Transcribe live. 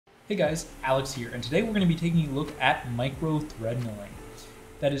Hey guys, Alex here, and today we're going to be taking a look at micro thread milling.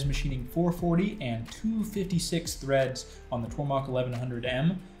 That is machining 440 and 256 threads on the Tormach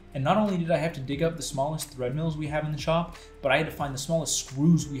 1100M. And not only did I have to dig up the smallest thread mills we have in the shop, but I had to find the smallest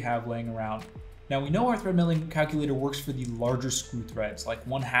screws we have laying around. Now we know our Threadmilling calculator works for the larger screw threads, like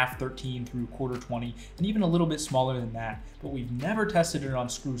 1/2 13 through 1/4 20, and even a little bit smaller than that, but we've never tested it on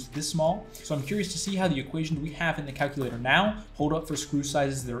screws this small, so I'm curious to see how the equations we have in the calculator now hold up for screw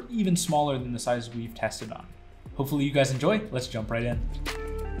sizes that are even smaller than the sizes we've tested on. Hopefully you guys enjoy. Let's jump right in.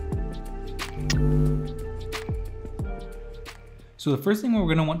 So the first thing we're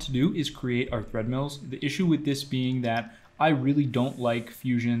going to want to do is create our thread mills. The issue with this being that I really don't like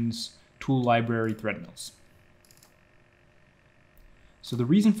Fusion's tool library thread mills. So the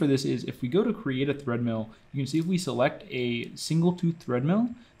reason for this is if we go to create a thread mill, you can see if we select a single tooth thread mill,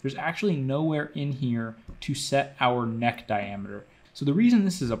 there's actually nowhere in here to set our neck diameter. So the reason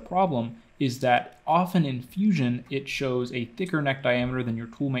this is a problem is that often in Fusion, it shows a thicker neck diameter than your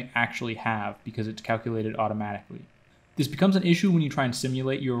tool may actually have because it's calculated automatically. This becomes an issue when you try and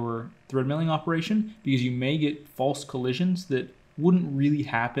simulate your thread milling operation because you may get false collisions that wouldn't really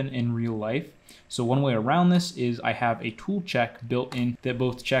happen in real life. So one way around this is I have a tool check built in that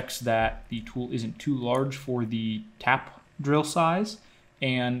both checks that the tool isn't too large for the tap drill size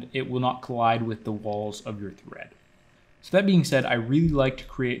and it will not collide with the walls of your thread. So that being said, I really like to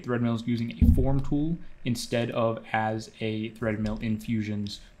create thread mills using a form tool instead of as a thread mill in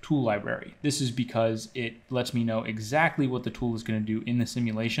Fusion's tool library. This is because it lets me know exactly what the tool is going to do in the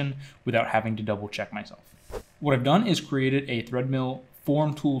simulation without having to double check myself. What I've done is created a Threadmill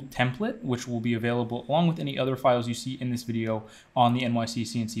form tool template, which will be available along with any other files you see in this video on the NYC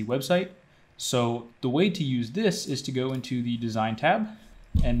CNC website. So the way to use this is to go into the design tab,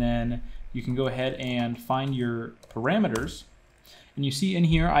 and then you can go ahead and find your parameters. And you see in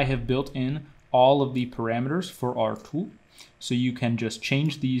here, I have built in all of the parameters for our tool. So you can just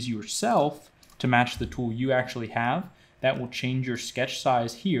change these yourself to match the tool you actually have. That will change your sketch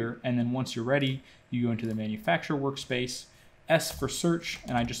size here. And then once you're ready, you go into the manufacturer workspace, S for search,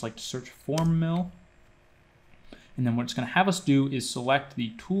 and I just like to search form mill. And then what it's going to have us do is select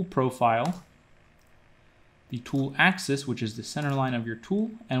the tool profile, the tool axis, which is the center line of your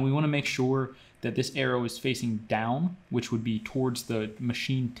tool, and we want to make sure that this arrow is facing down, which would be towards the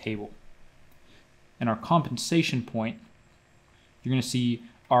machine table. And our compensation point, you're going to see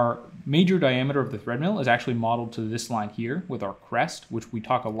our major diameter of the thread mill is actually modeled to this line here with our crest, which we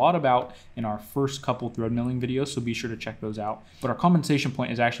talk a lot about in our first couple thread milling videos, so be sure to check those out. But our compensation point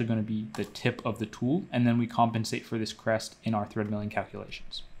is actually going to be the tip of the tool, and then we compensate for this crest in our thread milling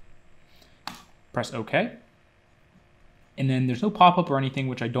calculations. Press OK. And then there's no pop-up or anything,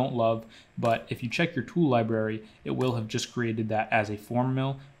 which I don't love, but if you check your tool library, it will have just created that as a form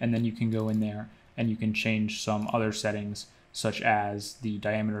mill, and then you can go in there and you can change some other settings such as the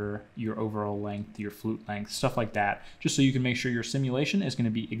diameter, your overall length, your flute length, stuff like that, just so you can make sure your simulation is going to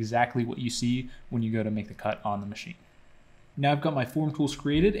be exactly what you see when you go to make the cut on the machine. Now I've got my form tools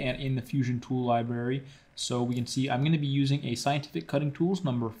created and in the Fusion tool library, so we can see I'm going to be using a Scientific Cutting Tools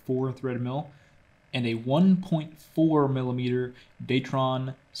number 4 thread mill and a 1.4 millimeter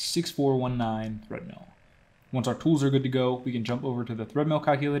Datron 6419 thread mill. Once our tools are good to go, we can jump over to the Threadmill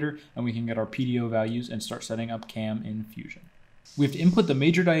calculator and we can get our PDO values and start setting up CAM in Fusion. We have to input the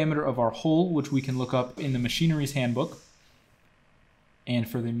major diameter of our hole, which we can look up in the machinery's handbook. And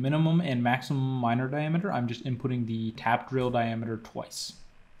for the minimum and maximum minor diameter, I'm just inputting the tap drill diameter twice.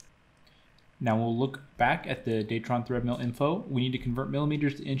 Now we'll look back at the Datron Threadmill info. We need to convert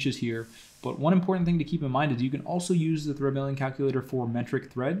millimeters to inches here, but one important thing to keep in mind is you can also use the Threadmilling calculator for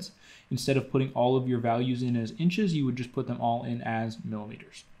metric threads. Instead of putting all of your values in as inches, you would just put them all in as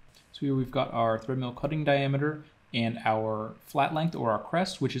millimeters. So here we've got our threadmill cutting diameter and our flat length or our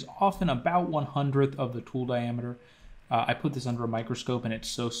crest, which is often about 1/100th of the tool diameter. I put this under a microscope and it's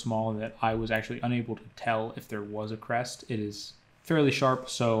so small that I was actually unable to tell if there was a crest. It is fairly sharp,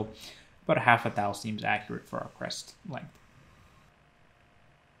 so about 1/2 thou seems accurate for our crest length.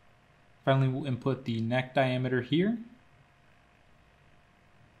 Finally, we'll input the neck diameter here.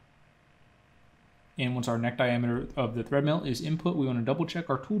 And once our neck diameter of the thread mill is input, we want to double check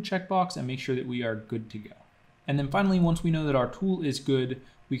our tool checkbox and make sure that we are good to go. And then finally, once we know that our tool is good,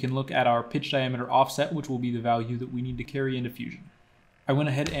 we can look at our pitch diameter offset, which will be the value that we need to carry into Fusion. I went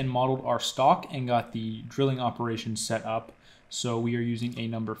ahead and modeled our stock and got the drilling operation set up. So we are using a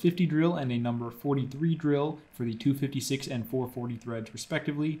number 50 drill and a number 43 drill for the 256 and 440 threads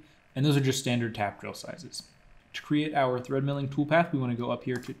respectively. And those are just standard tap drill sizes. To create our thread milling toolpath, we want to go up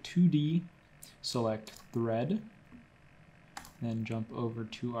here to 2D, select thread, Then jump over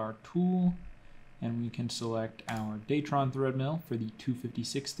to our tool, and we can select our Datron thread mill for the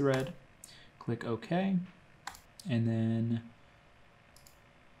 256 thread. Click OK, and then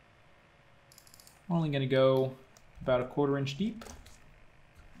we're only going to go about a 1/4 inch deep.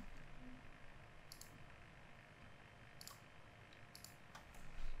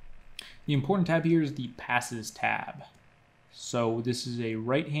 The important tab here is the passes tab. So this is a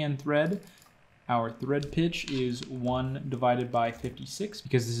right-hand thread. Our thread pitch is 1 divided by 56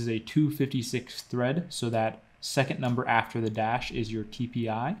 because this is a 256 thread, so that second number after the dash is your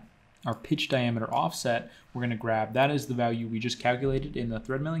TPI. Our pitch diameter offset, we're going to grab, that is the value we just calculated in the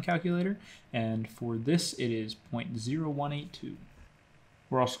Threadmilling calculator, and for this it is 0.0182.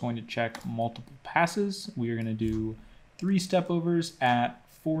 We're also going to check multiple passes. We are going to do 3 stepovers at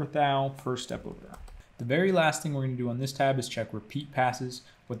 4 thou per stepover. The very last thing we're going to do on this tab is check repeat passes.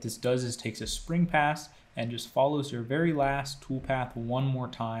 What this does is takes a spring pass and just follows your very last toolpath one more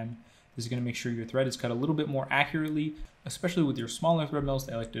time. This is going to make sure your thread is cut a little bit more accurately, especially with your smaller thread mills.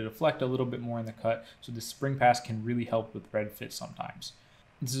 They like to deflect a little bit more in the cut, so this spring pass can really help with thread fit sometimes.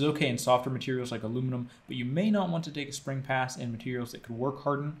 This is okay in softer materials like aluminum, but you may not want to take a spring pass in materials that could work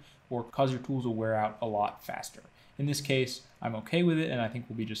harden or cause your tools to wear out a lot faster. In this case, I'm okay with it and I think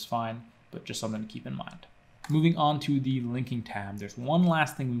we'll be just fine, but just something to keep in mind. Moving on to the linking tab, there's one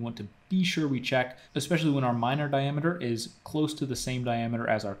last thing we want to be sure we check, especially when our miner diameter is close to the same diameter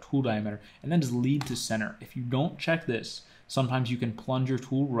as our tool diameter, and that is lead to center. If you don't check this, sometimes you can plunge your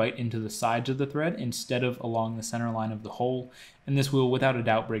tool right into the sides of the thread instead of along the center line of the hole, and this will without a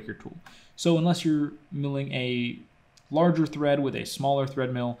doubt break your tool. So unless you're milling a larger thread with a smaller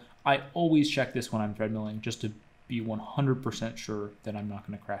thread mill, I always check this when I'm thread milling just to be 100% sure that I'm not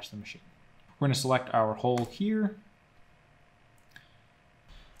going to crash the machine. We're going to select our hole here.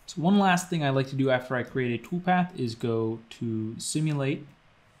 So one last thing I like to do after I create a toolpath is go to simulate.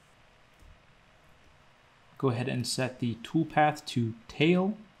 Go ahead and set the toolpath to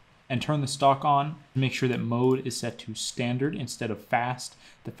tail and turn the stock on. Make sure that mode is set to standard instead of fast.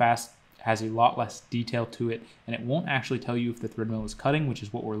 The fast has a lot less detail to it and it won't actually tell you if the thread mill is cutting, which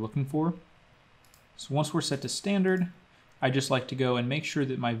is what we're looking for. So once we're set to standard, I just like to go and make sure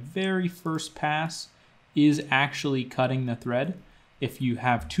that my very first pass is actually cutting the thread. If you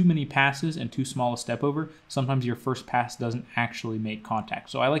have too many passes and too small a step over, sometimes your first pass doesn't actually make contact.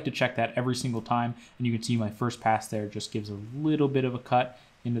 So I like to check that every single time, and you can see my first pass there just gives a little bit of a cut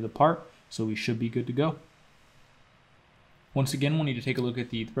into the part, so we should be good to go. Once again, we'll need to take a look at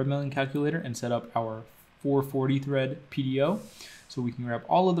the Threadmilling calculator and set up our 440 thread PDO. So we can grab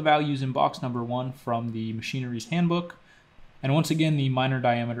all of the values in box number 1 from the machinery's handbook. And once again, the miner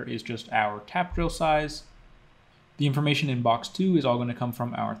diameter is just our tap drill size. The information in box 2 is all going to come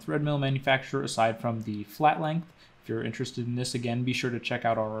from our thread mill manufacturer aside from the flat length. If you're interested in this, again, be sure to check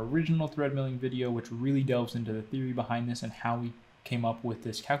out our original thread milling video, which really delves into the theory behind this and how we came up with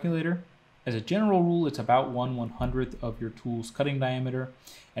this calculator. As a general rule, it's about 1/100th of your tool's cutting diameter,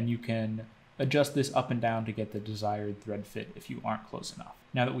 and you can adjust this up and down to get the desired thread fit if you aren't close enough.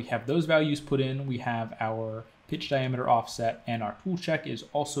 Now that we have those values put in, we have our pitch diameter offset, and our tool check is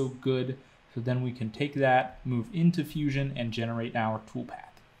also good. So then we can take that, move into Fusion, and generate our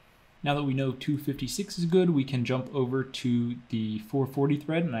toolpath. Now that we know 256 is good, we can jump over to the 440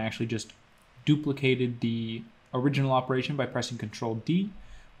 thread, and I actually just duplicated the original operation by pressing Ctrl D.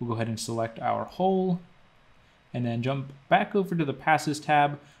 We'll go ahead and select our hole, and then jump back over to the passes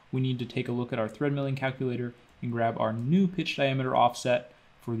tab. We need to take a look at our thread milling calculator and grab our new pitch diameter offset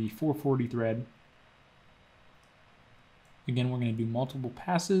for the 440 thread. Again, we're going to do multiple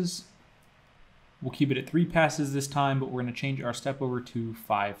passes. We'll keep it at 3 passes this time, but we're going to change our step over to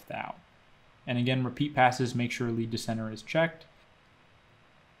 5 thou. And again, repeat passes, make sure lead to center is checked.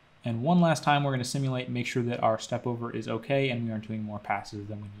 And one last time, we're going to simulate and make sure that our step over is okay and we aren't doing more passes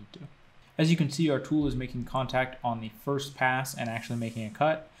than we need to. As you can see, our tool is making contact on the first pass and actually making a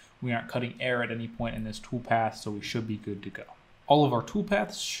cut. We aren't cutting air at any point in this tool path, so we should be good to go. All of our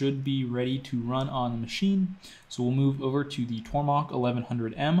toolpaths should be ready to run on the machine. So we'll move over to the Tormach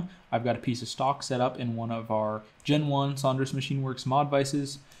 1100M. I've got a piece of stock set up in one of our Gen 1 Saunders Machine Works mod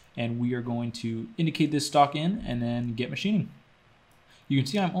vices, and we are going to indicate this stock in and then get machining. You can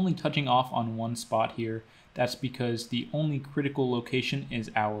see I'm only touching off on one spot here. That's because the only critical location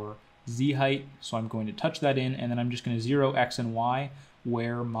is our Z height. So I'm going to touch that in, and then I'm just going to 0 X and Y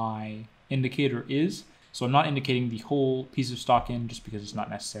where my indicator is. So I'm not indicating the whole piece of stock in just because it's not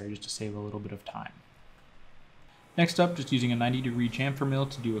necessary, just to save a little bit of time. Next up, just using a 90-degree chamfer mill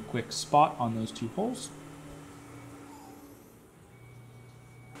to do a quick spot on those 2 holes.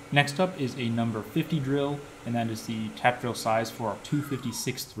 Next up is a number 50 drill, and that is the tap drill size for our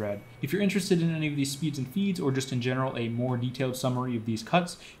 256 thread. If you're interested in any of these speeds and feeds, or just in general a more detailed summary of these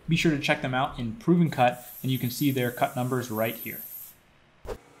cuts, be sure to check them out in Proven Cut, and you can see their cut numbers right here.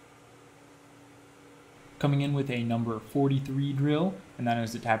 Coming in with a number 43 drill, and that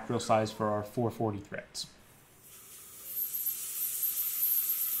is the tap drill size for our 440 threads.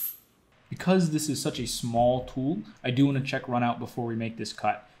 Because this is such a small tool, I do want to check runout before we make this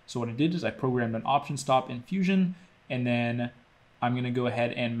cut. So what I did is I programmed an option stop in Fusion, and then I'm going to go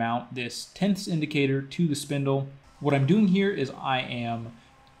ahead and mount this tenths indicator to the spindle. What I'm doing here is I am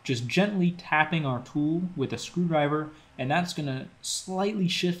just gently tapping our tool with a screwdriver, and that's going to slightly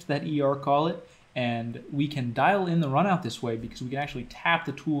shift that ER collet, and we can dial in the runout this way because we can actually tap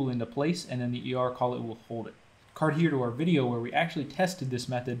the tool into place and then the ER collet will hold it. Card here to our video where we actually tested this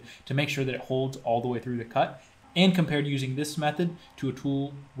method to make sure that it holds all the way through the cut, and compared using this method to a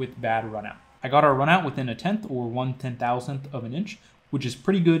tool with bad runout. I got our runout within a tenth or 1/10,000th of an inch, which is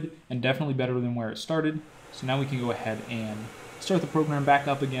pretty good and definitely better than where it started. So now we can go ahead and start the program back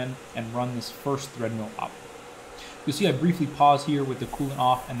up again and run this first thread mill up. You'll see I briefly pause here with the coolant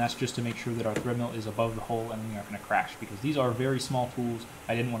off, and that's just to make sure that our thread mill is above the hole and we aren't going to crash, because these are very small tools.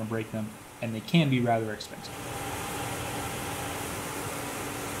 I didn't want to break them, and they can be rather expensive.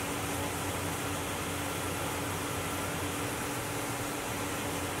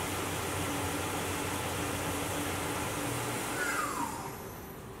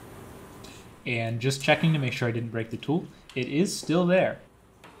 And just checking to make sure I didn't break the tool, it is still there.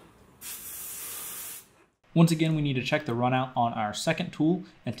 Once again, we need to check the runout on our second tool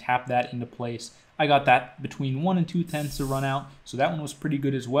and tap that into place. I got that between 1 and 2/10 of runout, so that one was pretty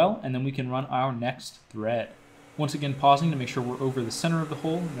good as well, and then we can run our next thread. Once again, pausing to make sure we're over the center of the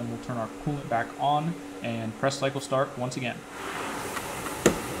hole, and then we'll turn our coolant back on and press cycle start once again.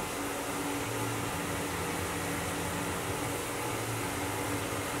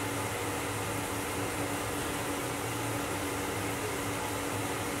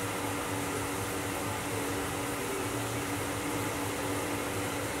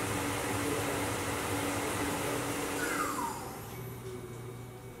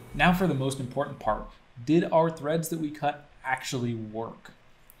 Now for the most important part, did our threads that we cut actually work?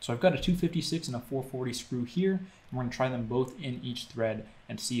 So I've got a 256 and a 440 screw here, and we're going to try them both in each thread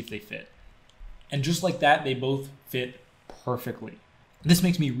and see if they fit. And just like that, they both fit perfectly. This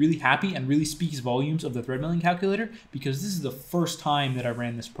makes me really happy and really speaks volumes of the Threadmilling calculator, because this is the first time that I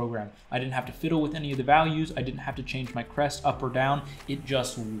ran this program. I didn't have to fiddle with any of the values. I didn't have to change my crest up or down. It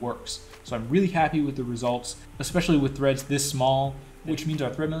just works. So I'm really happy with the results, especially with threads this small, which means our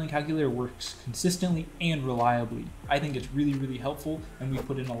Threadmilling calculator works consistently and reliably. I think it's really, really helpful, and we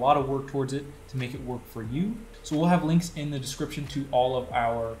put in a lot of work towards it to make it work for you. So we'll have links in the description to all of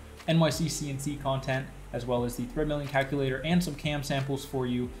our NYC CNC content, as well as the Threadmilling calculator and some cam samples for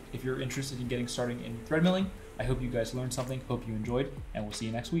you if you're interested in getting started in threadmilling. I hope you guys learned something, hope you enjoyed, and we'll see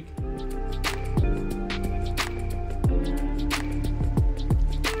you next week.